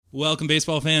Welcome,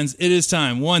 baseball fans. It is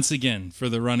time once again for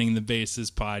the Running the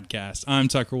Bases podcast. I'm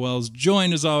Tucker Wells,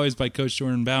 joined as always by Coach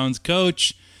Jordan Bowens.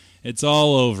 Coach, it's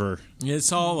all over.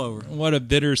 It's all over. What a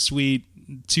bittersweet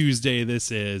Tuesday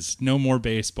this is. No more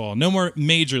baseball. No more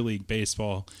Major League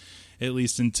Baseball, at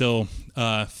least until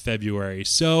February.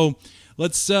 So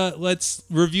let's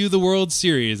review the World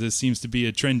Series. This seems to be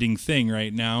a trending thing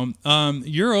right now.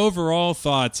 Your overall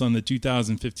thoughts on the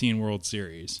 2015 World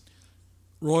Series?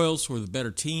 Royals were the better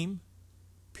team,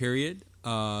 period,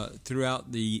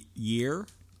 throughout the year,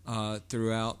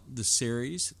 throughout the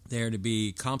series. They're to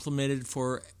be complimented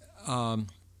for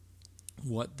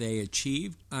what they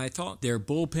achieved. I thought their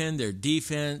bullpen, their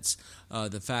defense,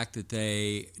 the fact that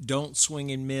they don't swing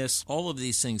and miss, all of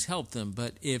these things help them.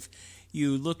 But if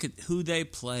you look at who they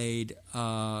played,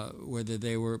 whether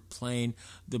they were playing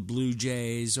the Blue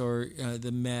Jays or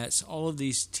the Mets, all of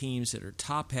these teams that are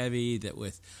top-heavy, that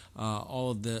with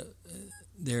all of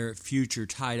their future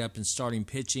tied up in starting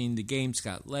pitching, the games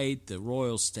got late, the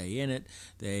Royals stay in it.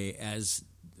 They, as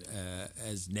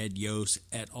Ned Yost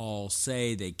et al.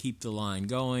 Say, they keep the line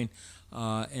going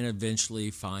and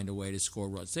eventually find a way to score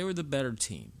runs. They were the better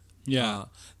team. Yeah.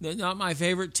 They're not my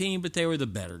favorite team, but they were the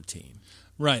better team.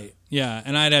 Right. Yeah,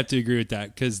 and I'd have to agree with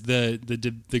that because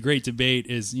the great debate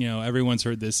is, everyone's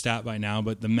heard this stat by now,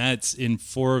 but the Mets in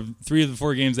three of the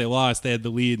four games they lost, they had the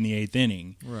lead in the eighth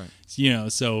inning. Right.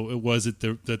 So was it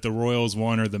that the Royals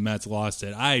won or the Mets lost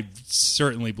it? I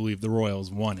certainly believe the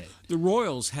Royals won it. The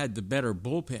Royals had the better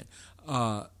bullpen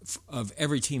of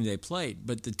every team they played,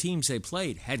 but the teams they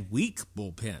played had weak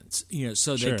bullpens.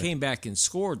 So they came back and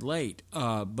scored late,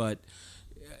 but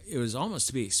it was almost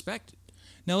to be expected.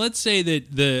 Now, let's say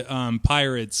that the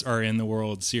Pirates are in the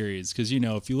World Series because,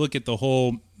 if you look at the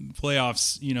whole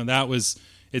playoffs,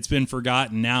 it's been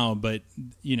forgotten now. But,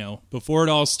 before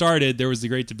it all started, there was the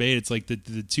great debate. It's like the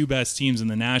two best teams in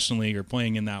the National League are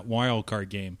playing in that wild card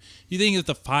game. Do you think if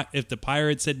the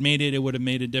Pirates had made it, it would have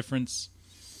made a difference?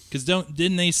 Because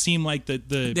didn't they seem like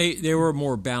they were a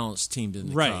more balanced team than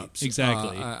the Cubs? Right,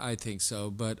 exactly. I think so,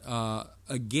 but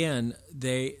again,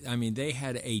 they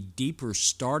had a deeper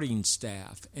starting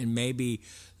staff, and maybe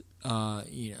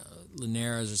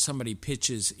Linares or somebody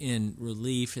pitches in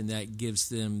relief, and that gives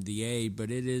them the aid.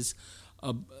 But it is,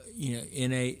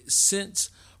 in a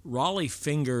sense, Raleigh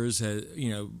Fingers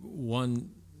won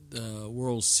the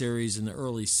World Series in the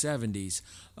early 70s.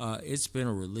 It's been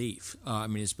a relief.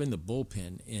 It's been the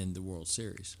bullpen in the World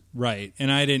Series. Right,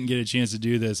 and I didn't get a chance to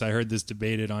do this. I heard this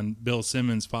debated on Bill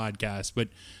Simmons' podcast, but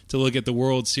to look at the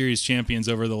World Series champions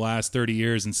over the last 30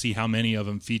 years and see how many of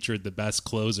them featured the best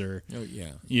closer. Oh,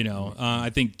 yeah. I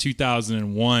think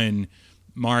 2001,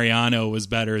 Mariano was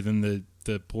better than the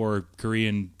poor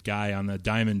Korean guy on the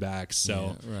Diamondbacks.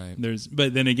 So yeah, right.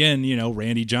 But then again,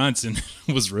 Randy Johnson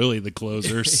was really the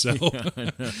closer. So,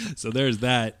 so there's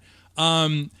that.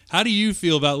 How do you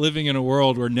feel about living in a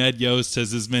world where Ned Yost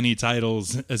has as many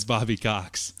titles as Bobby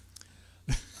Cox?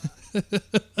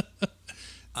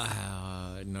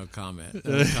 No comment.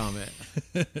 No comment.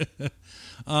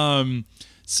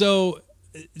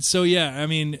 So yeah,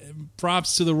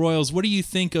 props to the Royals. What do you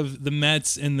think of the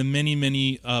Mets and the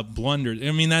many blunders?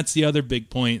 That's the other big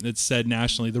point that's said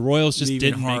nationally. The Royals just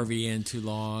leaving didn't Harvey in too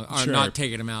long, or not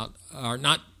taking him out, or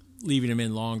not leaving him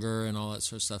in longer, and all that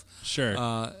sort of stuff.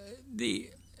 Sure.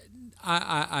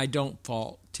 I don't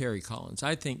fault Terry Collins.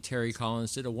 I think Terry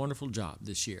Collins did a wonderful job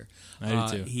this year. I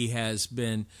do too. He has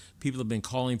been. People have been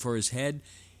calling for his head.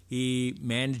 He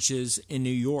manages in New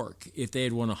York. If they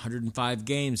had won 105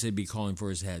 games, they'd be calling for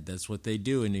his head. That's what they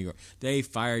do in New York. They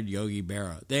fired Yogi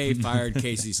Berra. They fired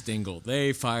Casey Stengel.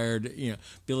 They fired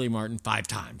Billy Martin 5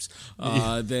 times.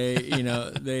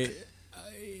 They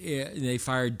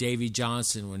fired Davey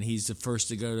Johnson when he's the first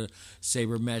to go to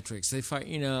Sabermetrics. They fire.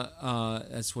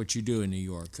 That's what you do in New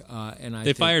York.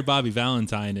 They fired Bobby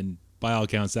Valentine, and by all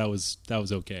accounts, that was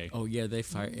okay. Oh yeah, they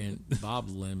fired and Bob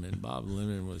Lemon. Bob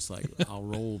Lemon was like, "I'll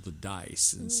roll the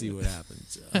dice and see what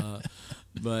happens."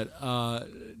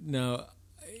 No,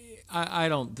 I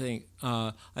don't think.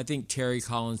 I think Terry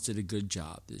Collins did a good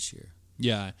job this year.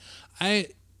 Yeah,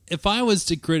 if I was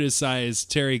to criticize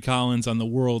Terry Collins on the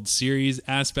World Series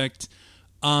aspect,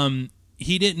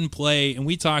 he didn't play, and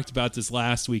we talked about this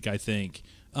last week. I think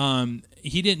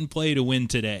he didn't play to win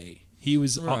today. He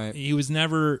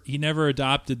never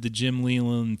adopted the Jim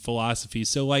Leyland philosophy.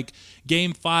 So like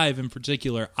Game 5 in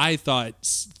particular, I thought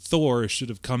Thor should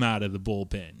have come out of the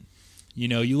bullpen.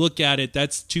 You look at it,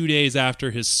 that's 2 days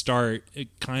after his start. It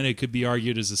kind of could be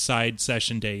argued as a side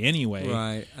session day anyway.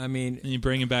 Right. And you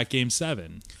bring him back Game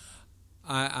 7.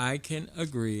 I can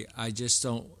agree. I just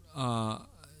don't. I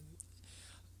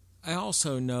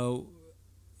also know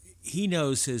he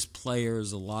knows his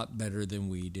players a lot better than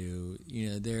we do.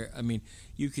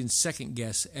 You can second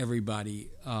guess everybody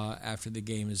after the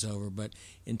game is over, but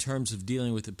in terms of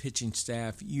dealing with the pitching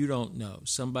staff, you don't know.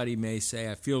 Somebody may say,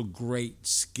 "I feel great,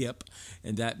 Skip,"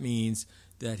 and that means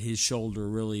that his shoulder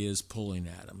really is pulling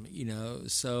at him.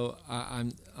 So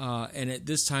and at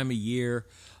this time of year,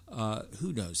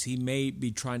 who knows? He may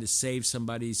be trying to save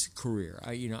somebody's career.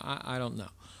 I don't know.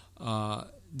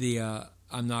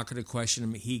 I'm not going to question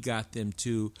him. He got them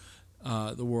to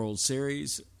the World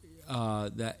Series.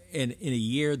 That in a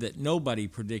year that nobody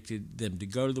predicted them to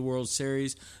go to the World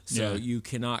Series, so you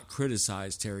cannot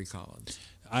criticize Terry Collins.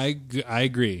 I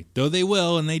agree, though they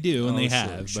will and they do and they sure,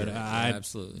 have. sure. But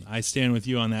Absolutely, I stand with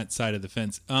you on that side of the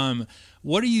fence.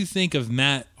 What do you think of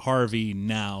Matt Harvey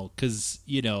now? Because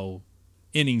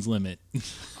innings limit.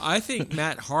 I think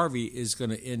Matt Harvey is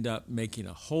going to end up making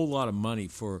a whole lot of money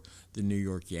for the New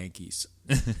York Yankees.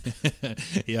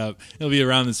 Yeah, it'll be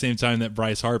around the same time that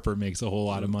Bryce Harper makes a whole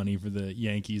lot of money for the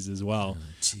Yankees as well.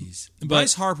 Jeez,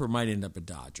 Bryce Harper might end up a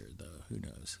Dodger, though. Who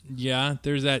knows? Yeah,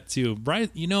 there's that too. Bryce,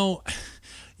 he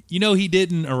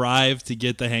didn't arrive to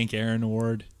get the Hank Aaron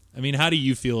Award. I mean, how do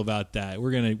you feel about that?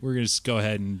 We're gonna just go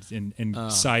ahead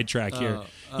and sidetrack here.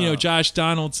 Josh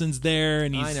Donaldson's there,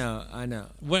 and he's. I know.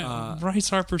 Bryce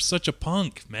Harper's such a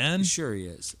punk, man. Sure he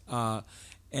is.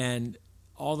 And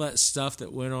all that stuff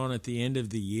that went on at the end of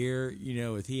the year,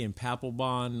 with he and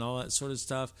Papelbon and all that sort of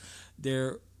stuff,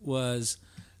 there was,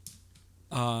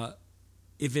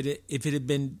 if it had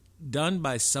been done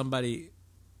by somebody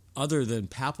other than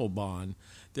Papelbon,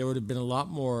 there would have been a lot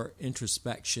more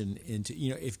introspection into,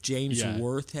 if James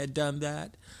Worth had done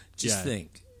that. Just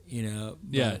think,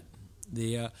 But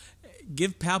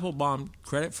give Papelbon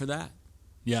credit for that.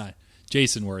 Yeah.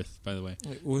 Jason Worth, by the way.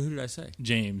 Well, who did I say?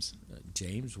 James.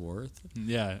 James Worth?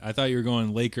 Yeah, I thought you were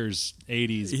going Lakers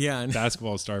 80s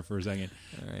basketball star for a second.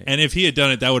 All right. And if he had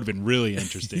done it, that would have been really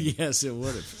interesting. Yes, it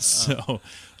would have. So,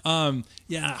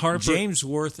 Harper. James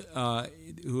Worth,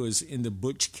 who was in the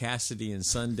Butch Cassidy and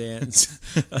Sundance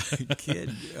kid.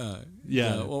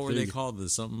 What were they called? I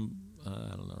don't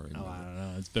know. I don't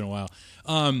know. It's been a while.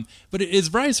 But is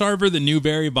Bryce Harper the new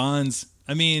Barry Bonds?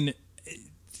 I mean,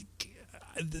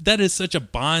 that is such a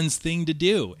Bonds thing to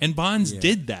do, and Bonds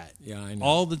did that I know.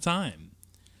 all the time.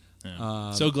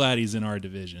 Yeah. So glad he's in our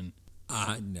division.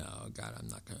 No, God,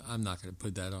 I'm not gonna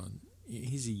put that on.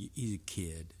 He's a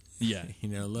kid. Yeah,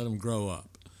 let him grow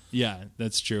up. Yeah,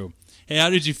 that's true. Hey,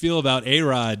 how did you feel about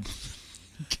A-Rod?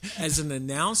 As an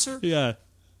announcer? Yeah.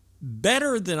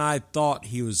 Better than I thought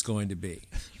he was going to be.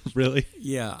 Really?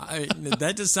 Yeah.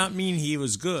 That does not mean he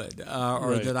was good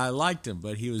or that I liked him,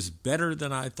 but he was better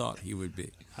than I thought he would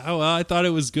be. Oh, well, I thought it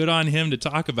was good on him to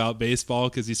talk about baseball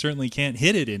because he certainly can't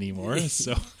hit it anymore.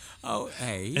 So.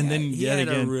 He had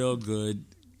a real good,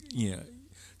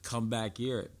 comeback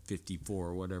year at 54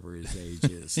 or whatever his age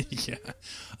is. Yeah.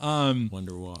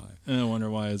 Wonder why. I wonder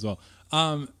why as well.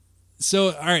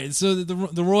 So, all right. So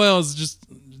the Royals, just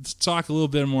let's talk a little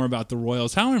bit more about the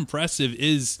Royals. How impressive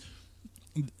is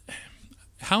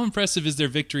their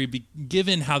victory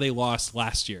given how they lost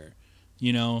last year?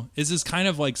 Is this kind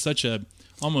of like such a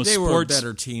almost they sports... were a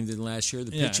better team than last year.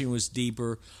 The pitching was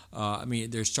deeper.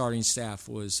 Their starting staff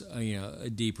was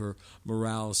deeper.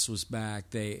 Morales was back.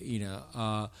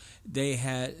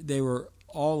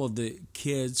 All of the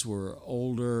kids were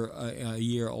older, a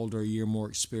year more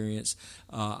experienced.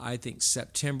 I think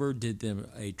September did them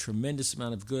a tremendous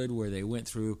amount of good, where they went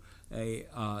through a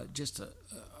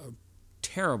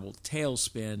terrible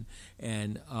tailspin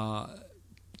and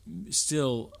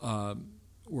still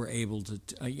were able to.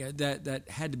 That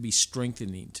had to be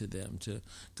strengthening to them to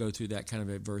go through that kind of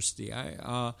adversity.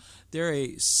 They're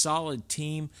a solid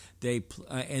team.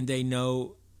 And they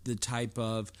know the type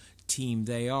of team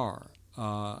they are.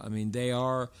 They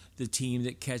are the team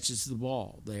that catches the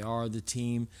ball. They are the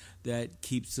team that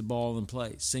keeps the ball in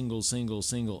play.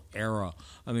 Single, error.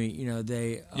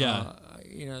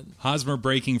 Hosmer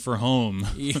breaking for home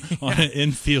on an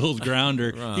infield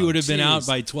grounder. He would have been out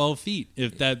by 12 feet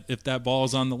if that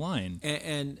ball's on the line.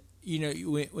 And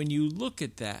when you look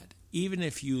at that, even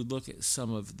if you look at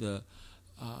some of the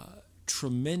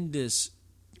tremendous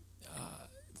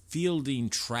fielding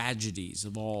tragedies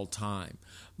of all time,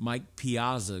 Mike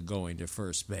Piazza going to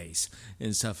first base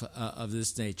and stuff of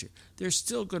this nature, they're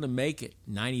still going to make it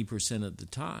 90% of the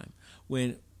time.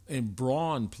 And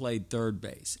Braun played third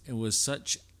base and was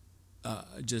such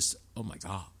just, oh my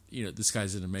God, this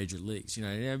guy's in the major leagues.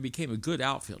 And he became a good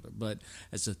outfielder, but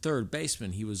as a third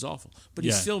baseman, he was awful. But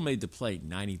he still made the play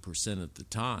 90% of the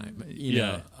time.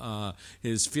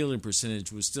 His fielding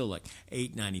percentage was still like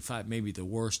 .895, maybe the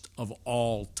worst of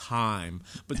all time.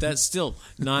 But that's still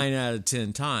 9 out of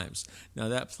 10 times. Now,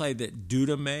 that play that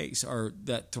Duda makes, or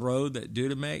that throw that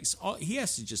Duda makes, he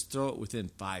has to just throw it within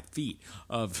 5 feet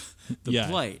of the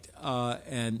plate,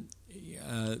 and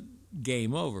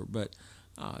game over. But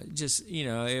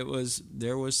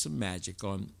there was some magic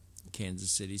on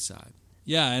Kansas City side.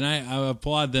 Yeah, and I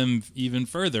applaud them even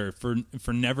further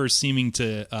for never seeming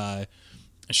to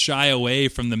shy away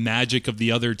from the magic of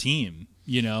the other team.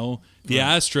 The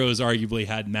Astros arguably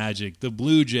had magic. The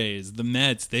Blue Jays, the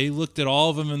Mets, they looked at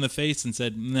all of them in the face and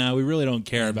said, "No, we really don't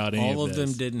care about any of this." All of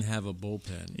them didn't have a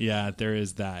bullpen. Yeah, there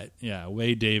is that. Yeah,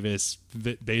 Wade Davis,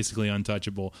 basically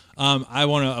untouchable. I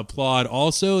want to applaud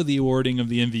also the awarding of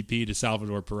the MVP to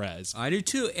Salvador Perez. I do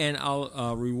too, and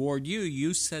I'll reward you.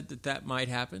 You said that might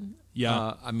happen.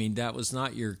 Yeah. That was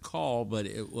not your call, but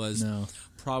it was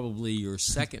probably your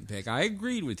second pick. I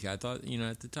agreed with you. I thought,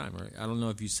 at the time, right? I don't know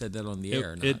if you said that on the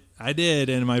air or not. I did,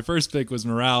 and my first pick was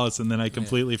Morales, and then I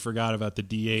completely forgot about the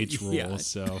DH rule,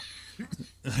 so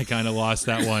I kind of lost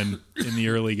that one in the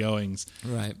early goings.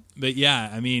 Right. But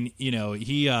yeah,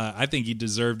 he I think he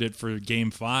deserved it for Game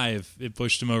 5. It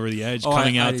pushed him over the edge,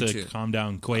 coming out to calm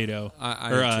down Cueto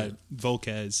or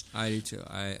Volquez. I do too.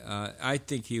 I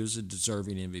think he was a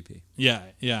deserving MVP.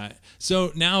 Yeah.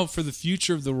 So now for the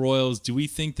future of the Royals, do we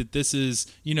think that this is,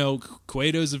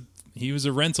 Cueto's he was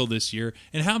a rental this year,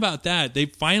 and how about that? They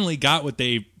finally got what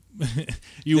they.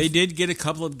 They did get a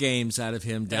couple of games out of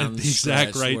him down the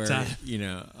exact right where, time.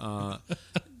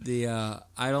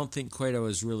 I don't think Cueto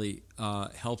has really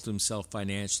helped himself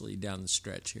financially down the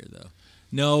stretch here, though.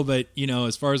 No, but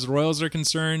as far as the Royals are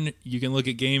concerned, you can look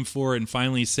at Game 4 and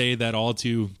finally say that all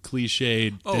too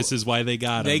cliched. This is why they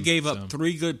got him. They gave up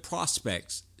 3 good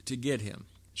prospects to get him.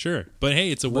 Sure, but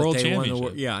hey, it's a world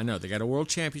championship. Yeah, I know they got a world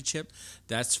championship.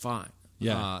 That's fine.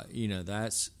 Yeah,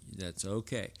 that's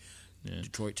okay. Yeah.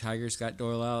 Detroit Tigers got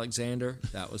Doyle Alexander.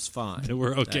 That was fine.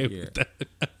 We're okay with that.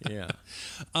 Yeah.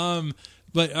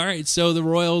 But all right, so the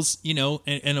Royals,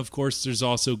 and of course, there's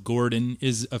also Gordon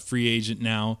is a free agent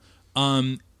now.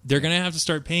 They're going to have to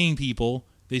start paying people.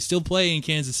 They still play in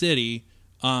Kansas City.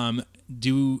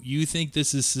 Do you think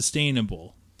this is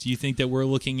sustainable? Do you think that we're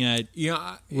looking at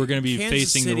we're going to be Kansas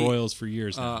facing City, the Royals for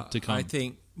years now to come? I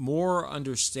think Moore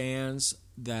understands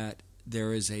that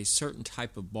there is a certain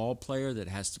type of ball player that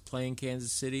has to play in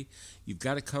Kansas City. You've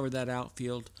got to cover that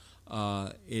outfield.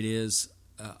 It is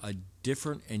a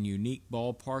different and unique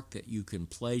ballpark that you can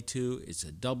play to. It's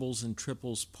a doubles and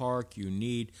triples park. You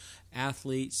need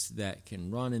athletes that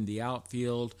can run in the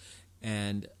outfield,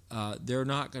 and they're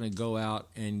not going to go out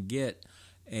and get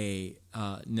a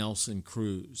Nelson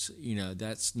Cruz.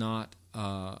 That's not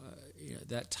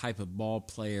that type of ball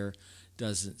player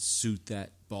doesn't suit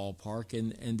that ballpark,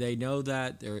 and they know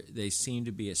that. They seem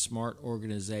to be a smart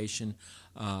organization.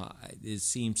 It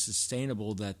seems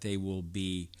sustainable that they will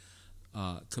be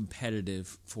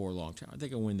competitive for a long time. Are they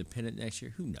going to win the pennant next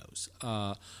year? Who knows?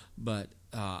 But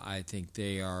I think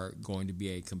they are going to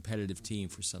be a competitive team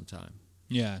for some time.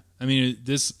 Yeah.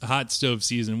 This hot stove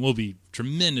season will be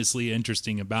tremendously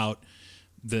interesting about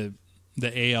the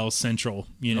AL Central,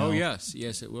 Oh, yes,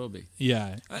 it will be.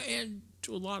 Yeah. And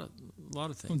to a lot of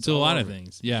things. To a lot of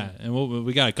things, yeah. And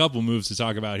we got a couple moves to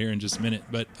talk about here in just a minute.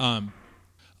 But, all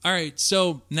right,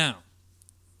 so now,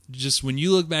 just when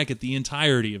you look back at the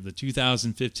entirety of the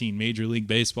 2015 Major League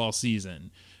Baseball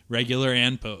season, regular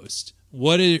and post,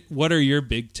 what are your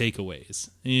big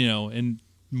takeaways? And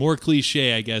more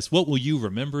cliche, I guess, what will you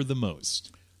remember the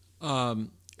most?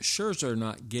 Scherzer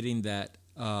not getting that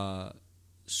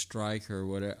strike or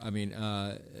whatever.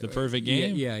 The perfect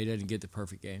game? Yeah, he didn't get the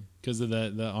perfect game. Because of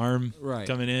the arm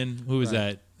coming in? Who was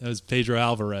that? That was Pedro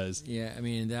Alvarez. Yeah,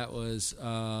 that was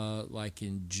like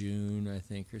in June, I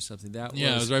think, or something. It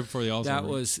was right before the All-Star break.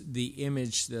 That was the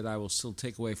image that I will still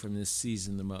take away from this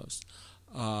season the most.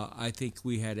 I think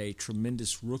we had a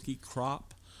tremendous rookie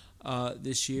crop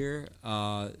this year.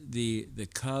 The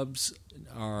Cubs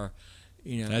are,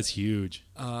 that's huge.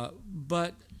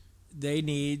 But they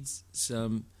need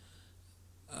some.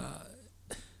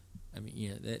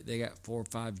 They got 4 or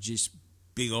 5 just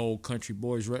big old country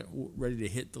boys ready to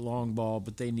hit the long ball,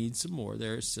 but they need some more.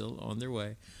 They're still on their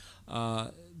way.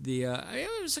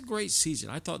 It was a great season.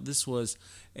 I thought this was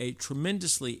a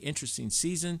tremendously interesting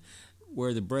season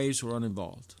where the Braves were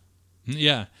uninvolved.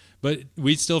 Yeah, but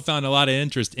we still found a lot of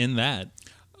interest in that.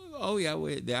 Oh, yeah.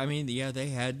 They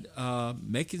had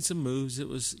making some moves. It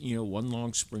was, one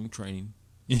long spring training.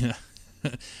 Yeah.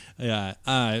 Yeah,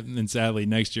 and sadly,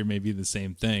 next year may be the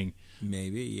same thing.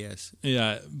 Maybe, yes.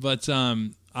 Yeah, but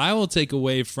I will take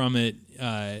away from it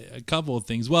a couple of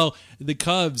things. Well, the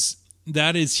Cubs,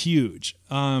 that is huge.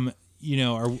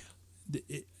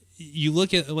 You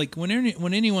look at, like,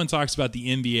 when anyone talks about the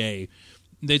NBA,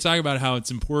 they talk about how it's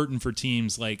important for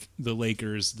teams like the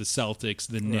Lakers, the Celtics,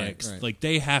 the Knicks. Right. Like,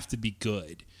 they have to be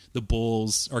good. The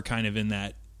Bulls are kind of in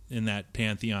that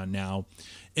pantheon now.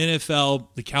 NFL,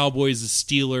 the Cowboys, the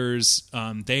Steelers,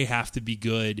 they have to be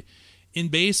good. In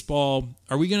baseball,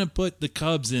 are we going to put the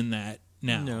Cubs in that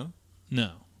now?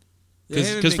 No.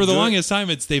 Because for the longest time,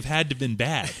 they've had to been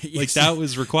bad. Like, that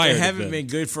was required. They haven't been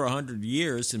good for 100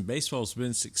 years, and baseball's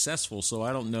been successful, so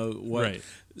I don't know what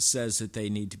says that they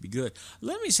need to be good.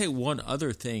 Let me say one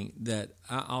other thing that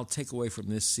I'll take away from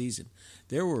this season.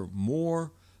 There were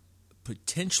more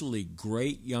potentially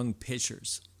great young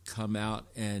pitchers come out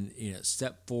and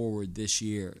step forward this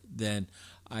year than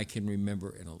I can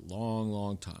remember in a long,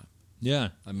 long time. Yeah,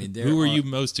 I mean, who were you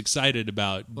most excited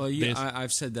about? Well,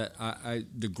 I've said that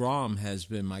DeGrom has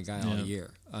been my guy all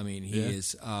year. I mean, he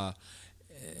is,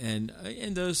 and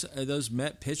those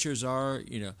Met pitchers are,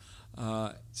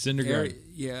 Syndergaard,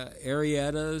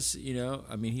 Arrieta's.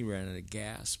 I mean, he ran out of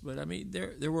gas, but I mean,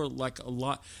 there were like a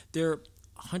lot. There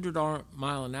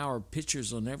 100-mile-an-hour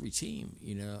pitchers on every team.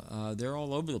 They're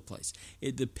all over the place.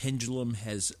 The pendulum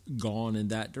has gone in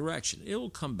that direction. It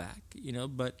will come back,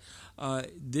 but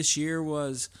this year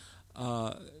was,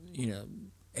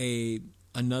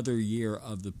 another year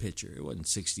of the pitcher. It wasn't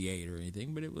 68 or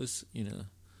anything, but it was,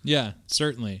 Yeah,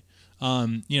 certainly.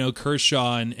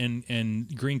 Kershaw and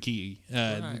Greinke,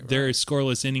 their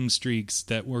scoreless inning streaks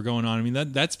that were going on. I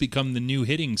mean, that's become the new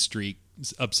hitting streak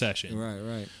obsession.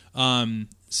 Right.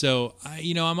 So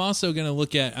I'm also going to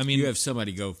look at. I mean, you have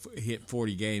somebody go hit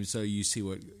 40 games, so you see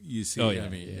what you see. Oh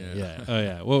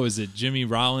yeah. What was it? Jimmy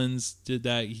Rollins did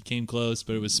that. He came close,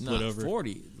 but it was split over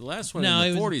 40. The last one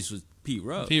in the 40s was Pete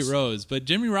Rose. But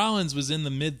Jimmy Rollins was in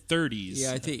the mid 30s.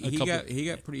 Yeah, I think he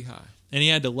got pretty high. And he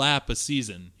had to lap a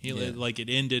season. It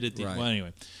ended at the well.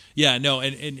 Anyway, yeah, no,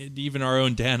 and even our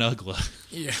own Dan Uggla.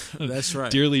 Yeah, that's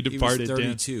right. Dearly departed. He was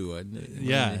 32. Wasn't it?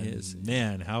 Yeah,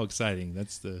 man, how exciting!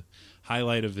 That's the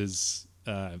highlight of his.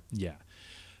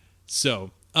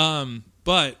 So,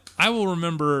 but I will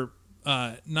remember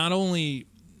not only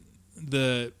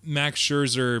the Max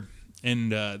Scherzer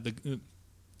and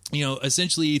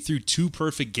essentially through two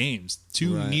perfect games,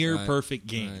 near perfect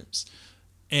games. Right.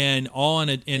 And all on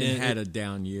and had a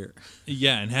down year.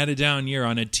 Yeah, and had a down year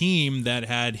on a team that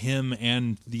had him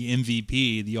and the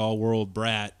MVP, the all-world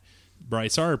brat,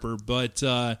 Bryce Harper. But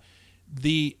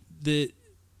the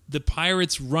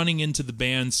Pirates running into the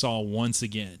bandsaw once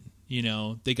again.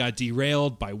 They got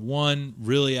derailed by one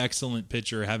really excellent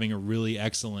pitcher having a really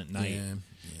excellent night. Yeah.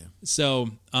 So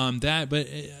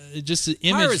just the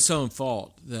image. Pirates' own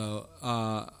fault, though.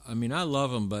 I mean, I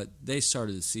love them, but they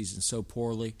started the season so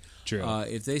poorly. True.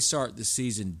 If they start the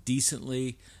season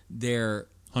decently, they're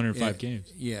 105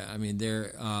 games. Yeah, I mean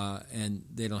they're and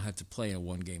they don't have to play in a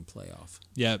one-game playoff.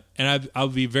 Yeah, and I'll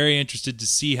be very interested to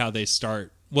see how they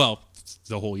start. Well,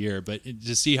 the whole year, but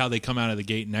to see how they come out of the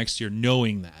gate next year,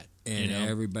 knowing that. And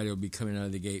everybody will be coming out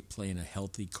of the gate playing a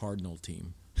healthy Cardinal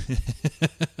team.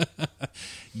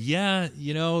 Yeah,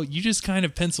 you just kind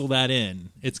of pencil that in.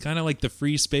 It's kind of like the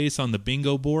free space on the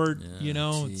bingo board.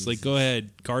 It's like, go ahead,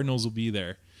 Cardinals will be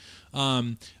there.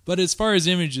 But as far as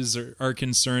images are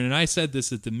concerned, and I said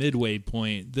this at the midway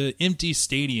point, the empty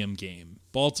stadium game,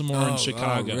 Baltimore and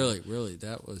Chicago. Oh, really,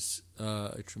 that was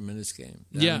a tremendous game.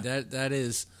 That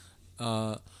is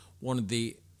one of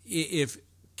the. If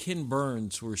Ken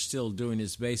Burns were still doing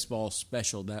his baseball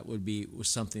special, that was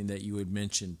something that you would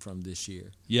mention from this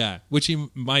year. Yeah, which he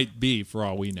might be for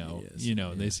all we know.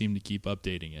 They seem to keep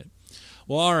updating it.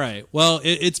 Well, all right. Well,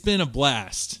 it's been a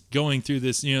blast going through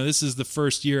this. This is the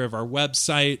first year of our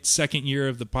website, second year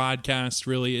of the podcast.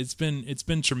 Really, it's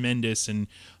been tremendous, and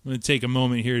I'm going to take a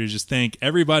moment here to just thank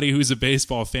everybody who's a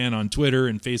baseball fan on Twitter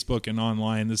and Facebook and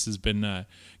online. This has been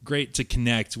great to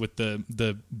connect with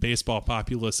the baseball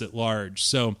populace at large.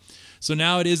 So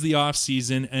now it is the off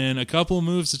season, and a couple of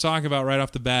moves to talk about right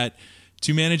off the bat.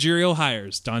 2 managerial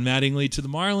hires: Don Mattingly to the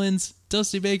Marlins,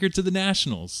 Dusty Baker to the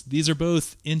Nationals. These are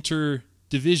both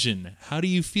inter-division. How do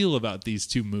you feel about these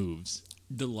 2 moves?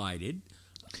 Delighted.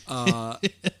 I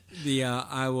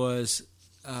was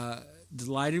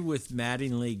delighted with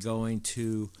Mattingly going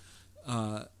to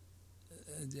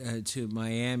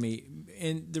Miami,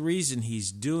 and the reason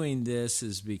he's doing this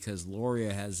is because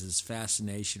Loria has this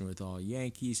fascination with all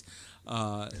Yankees.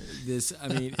 That's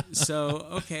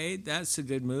a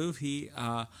good move.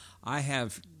 I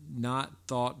have not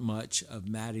thought much of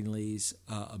Mattingly's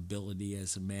ability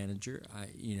as a manager.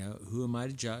 Who am I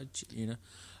to judge? The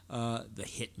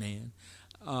hitman.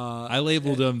 I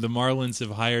labeled him the Marlins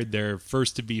have hired their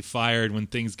first to be fired when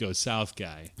things go south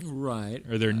guy. Right.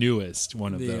 Or their newest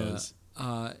one of those.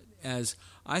 As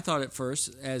I thought at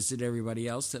first, as did everybody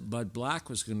else, that Bud Black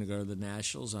was going to go to the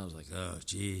Nationals. I was like, oh,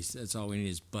 geez, that's all we need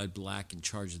is Bud Black in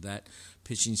charge of that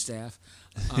pitching staff.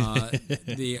 But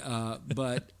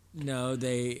no,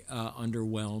 they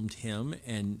underwhelmed him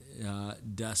and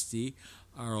Dusty,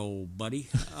 our old buddy,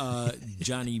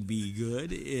 Johnny B.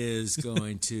 Good, is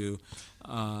going to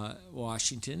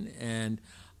Washington, and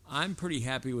I'm pretty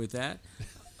happy with that.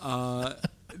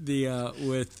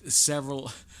 With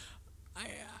several,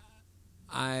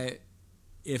 I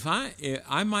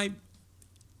might.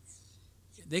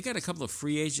 They got a couple of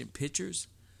free agent pitchers.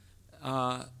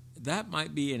 That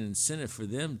might be an incentive for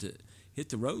them to hit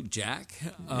the road, Jack.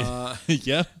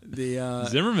 Yeah.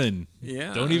 Zimmerman.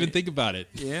 Yeah. Don't even think about it.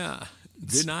 Yeah.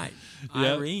 Good night,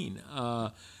 Yeah. Irene.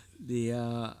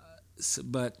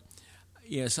 So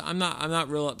I'm not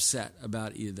real upset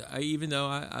about either. Even though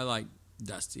I like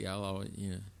Dusty, I'll always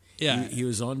Yeah. He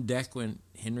was on deck when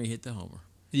Henry hit the homer.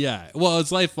 Yeah, well,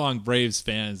 as lifelong Braves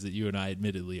fans that you and I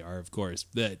admittedly are, of course,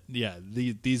 that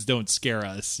these don't scare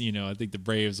us. I think the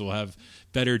Braves will have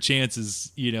better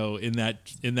chances, in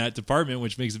that department,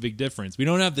 which makes a big difference. We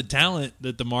don't have the talent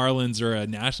that the Marlins or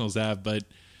Nationals have, but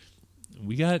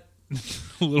we got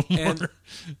a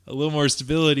little more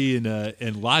stability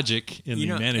and logic in the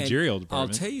managerial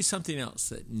department. I'll tell you something else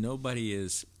that nobody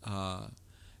has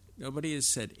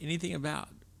said anything about,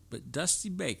 but Dusty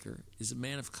Baker is a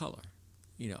man of color.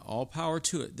 All power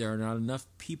to it. There are not enough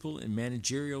people in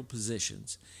managerial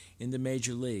positions in the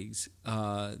major leagues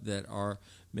that are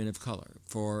men of color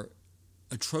for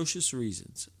atrocious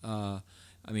reasons.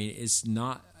 It's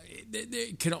not.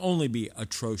 There can only be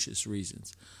atrocious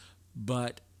reasons.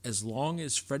 But as long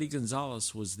as Freddie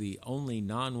Gonzalez was the only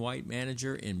non-white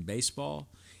manager in baseball,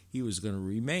 he was going to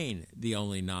remain the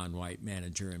only non-white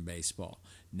manager in baseball.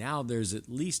 Now there's at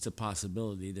least a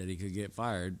possibility that he could get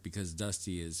fired because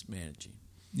Dusty is managing.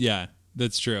 Yeah,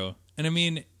 that's true.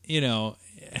 And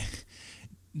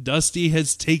Dusty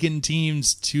has taken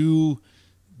teams to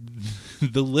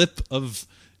the lip of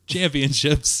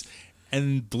championships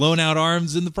and blown out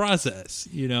arms in the process,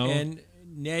 And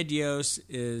Ned Yost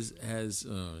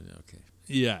okay.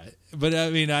 Yeah, but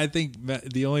I think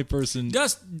the only person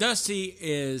Dusty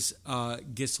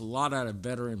gets a lot out of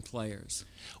veteran players.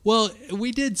 Well,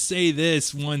 we did say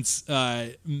this once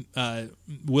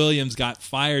Williams got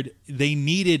fired. They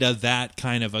needed that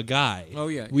kind of a guy. Oh,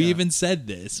 yeah. We even said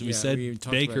this. We said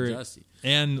Baker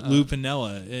and Lou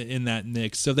Piniella in that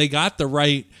mix. So they got the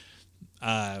right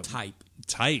type.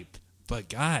 But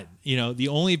God, the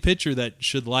only pitcher that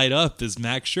should light up is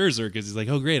Max Scherzer because he's like,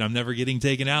 oh, great, I'm never getting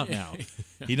taken out now.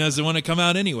 He doesn't want to come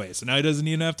out anyway, so now he doesn't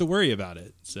even have to worry about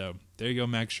it. So there you go,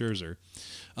 Max Scherzer.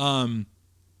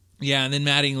 Yeah, and then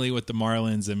Mattingly with the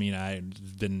Marlins.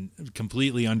 I've been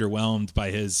completely underwhelmed by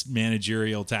his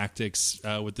managerial tactics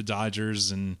with the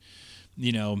Dodgers, and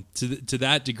to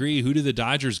that degree, who do the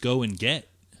Dodgers go and get?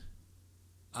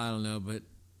 I don't know, but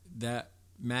that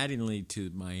Mattingly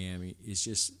to Miami is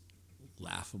just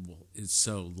laughable. It's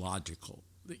so logical,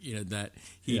 that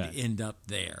he'd end up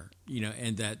there,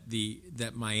 and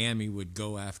that Miami would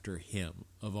go after him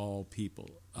of all people.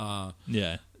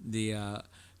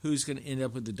 Who's going to end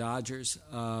up with the Dodgers?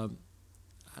 I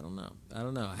don't know.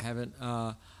 I haven't.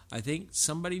 I think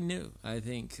somebody new. I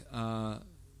think we're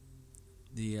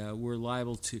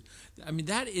liable to.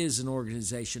 That is an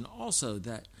organization also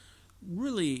that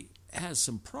really has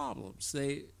some problems.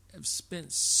 They have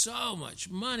spent so much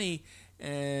money,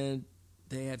 and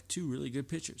they have two really good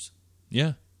pitchers.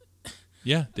 Yeah.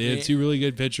 They have two really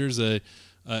good pitchers. An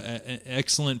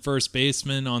excellent first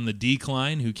baseman on the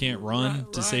decline who can't run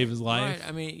to save his life.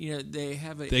 Right.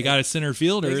 They got a center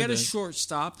fielder. They got a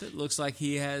shortstop that looks like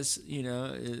he has,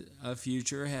 a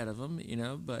future ahead of him.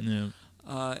 But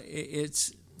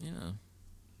it's.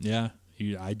 Yeah,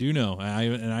 I do know,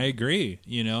 and I agree.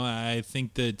 I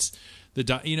think that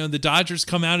the Dodgers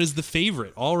come out as the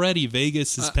favorite already.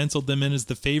 Vegas has penciled them in as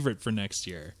the favorite for next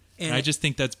year. And I just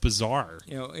think that's bizarre.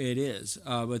 It is,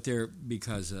 but they're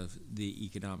because of the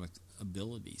economic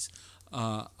abilities.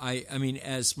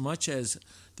 As much as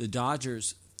the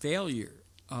Dodgers' failure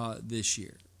this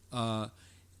year,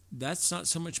 that's not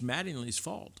so much Mattingly's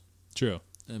fault. True.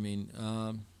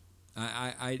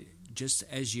 I just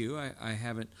as you, I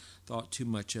haven't thought too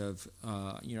much of.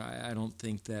 I don't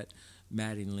think that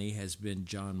Mattingly has been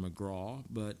John McGraw,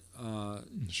 but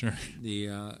sure.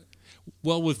 The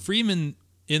well, with Freeman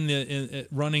in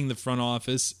running the front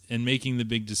office and making the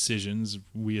big decisions,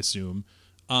 we assume,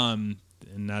 and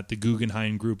not the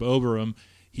Guggenheim Group Oberum.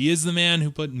 He is the man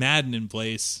who put Madden in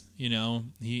place. You know,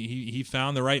 he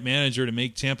found the right manager to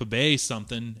make Tampa Bay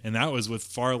something, and that was with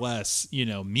far less,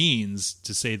 means,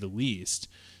 to say the least.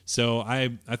 So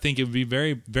I think it would be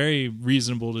very, very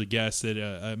reasonable to guess that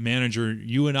a manager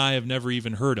you and I have never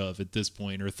even heard of at this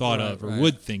point, or thought of, or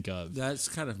would think of. That's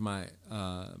kind of my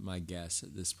my guess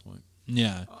at this point.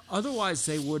 Yeah. Otherwise,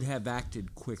 they would have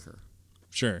acted quicker.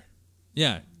 Sure.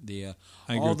 Yeah.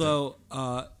 I agree Although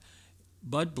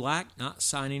Bud Black not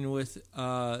signing with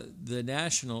the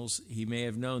Nationals, he may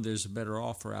have known there's a better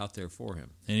offer out there for him.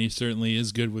 And he certainly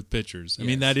is good with pitchers. I Yes.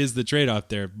 mean, that is the trade-off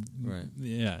there. Right.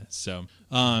 Yeah. So,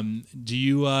 do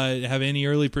you have any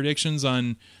early predictions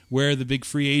on where the big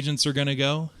free agents are going to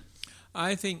go?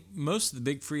 I think most of the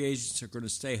big free agents are going to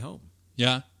stay home.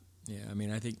 Yeah. Yeah, I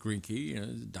mean, I think Greinke,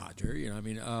 the Dodger,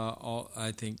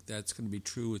 I think that's going to be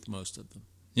true with most of them.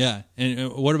 Yeah.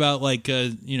 And what about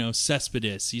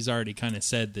Cespedes? He's already kind of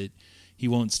said that he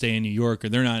won't stay in New York, or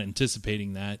they're not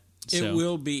anticipating that. It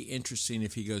will be interesting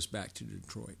if he goes back to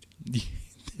Detroit.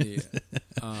 Yeah.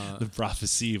 The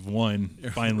prophecy of one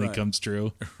finally Right. comes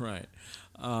true. Right.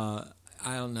 I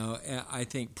don't know. I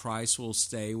think Price will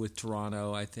stay with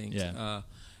Toronto. I think. Yeah.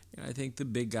 I think the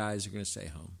big guys are going to stay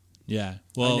home. Yeah.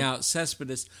 Well, Now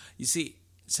Cespedes. You see,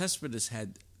 Cespedes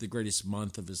had the greatest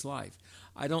month of his life.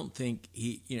 I don't think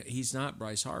he's not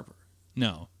Bryce Harper.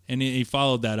 no. And he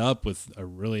followed that up with a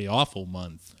really awful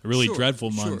month, a really Sure,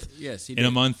 dreadful sure. month. Yes, he in a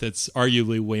did. month that's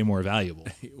arguably way more valuable.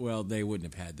 Well, they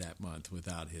wouldn't have had that month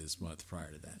without his month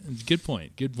prior to that. Good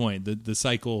point. Good point. The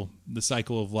cycle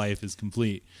of life is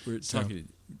complete. We're talking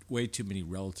way too many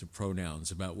relative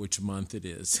pronouns about which month it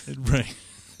is. Right.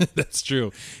 That's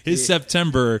true. His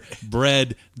September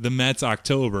bred the Mets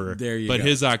October, There you but go.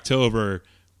 his October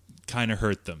kind of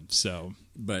hurt them. So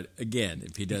But again,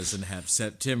 if he doesn't have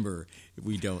September,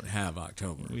 we don't have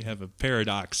October. we have a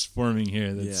paradox forming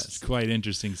here that's Yes. quite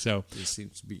interesting. So There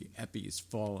seems to be Epi's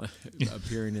falling,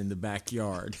 appearing in the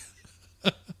backyard.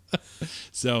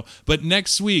 But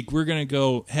next week we're going to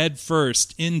go head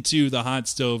first into the hot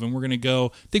stove, and we're going to I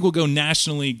think we'll go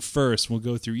National League first. We'll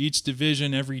go through each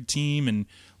division, every team, and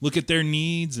look at their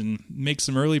needs and make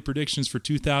some early predictions for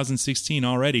 2016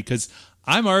 already, because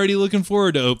I'm already looking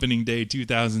forward to opening day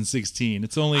 2016.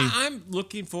 It's only, I'm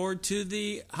looking forward to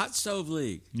the Hot Stove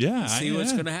League. Yeah, See what's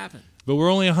yeah. going to happen. but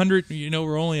we're only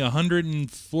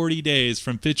 140 days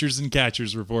from pitchers and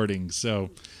catchers reporting. So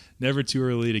never too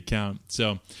early to count.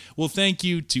 So, well, thank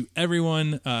you to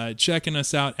everyone checking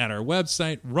us out at our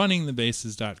website,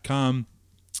 runningthebases.com.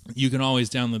 You can always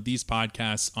download these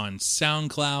podcasts on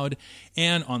SoundCloud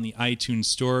and on the iTunes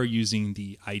Store using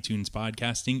the iTunes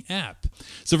podcasting app.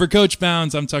 So for Coach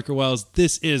Bounds, I'm Tucker Wells.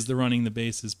 This is the Running the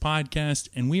Bases podcast,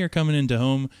 and we are coming into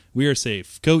home. We are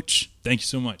safe. Coach, thank you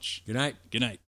so much. Good night. Good night.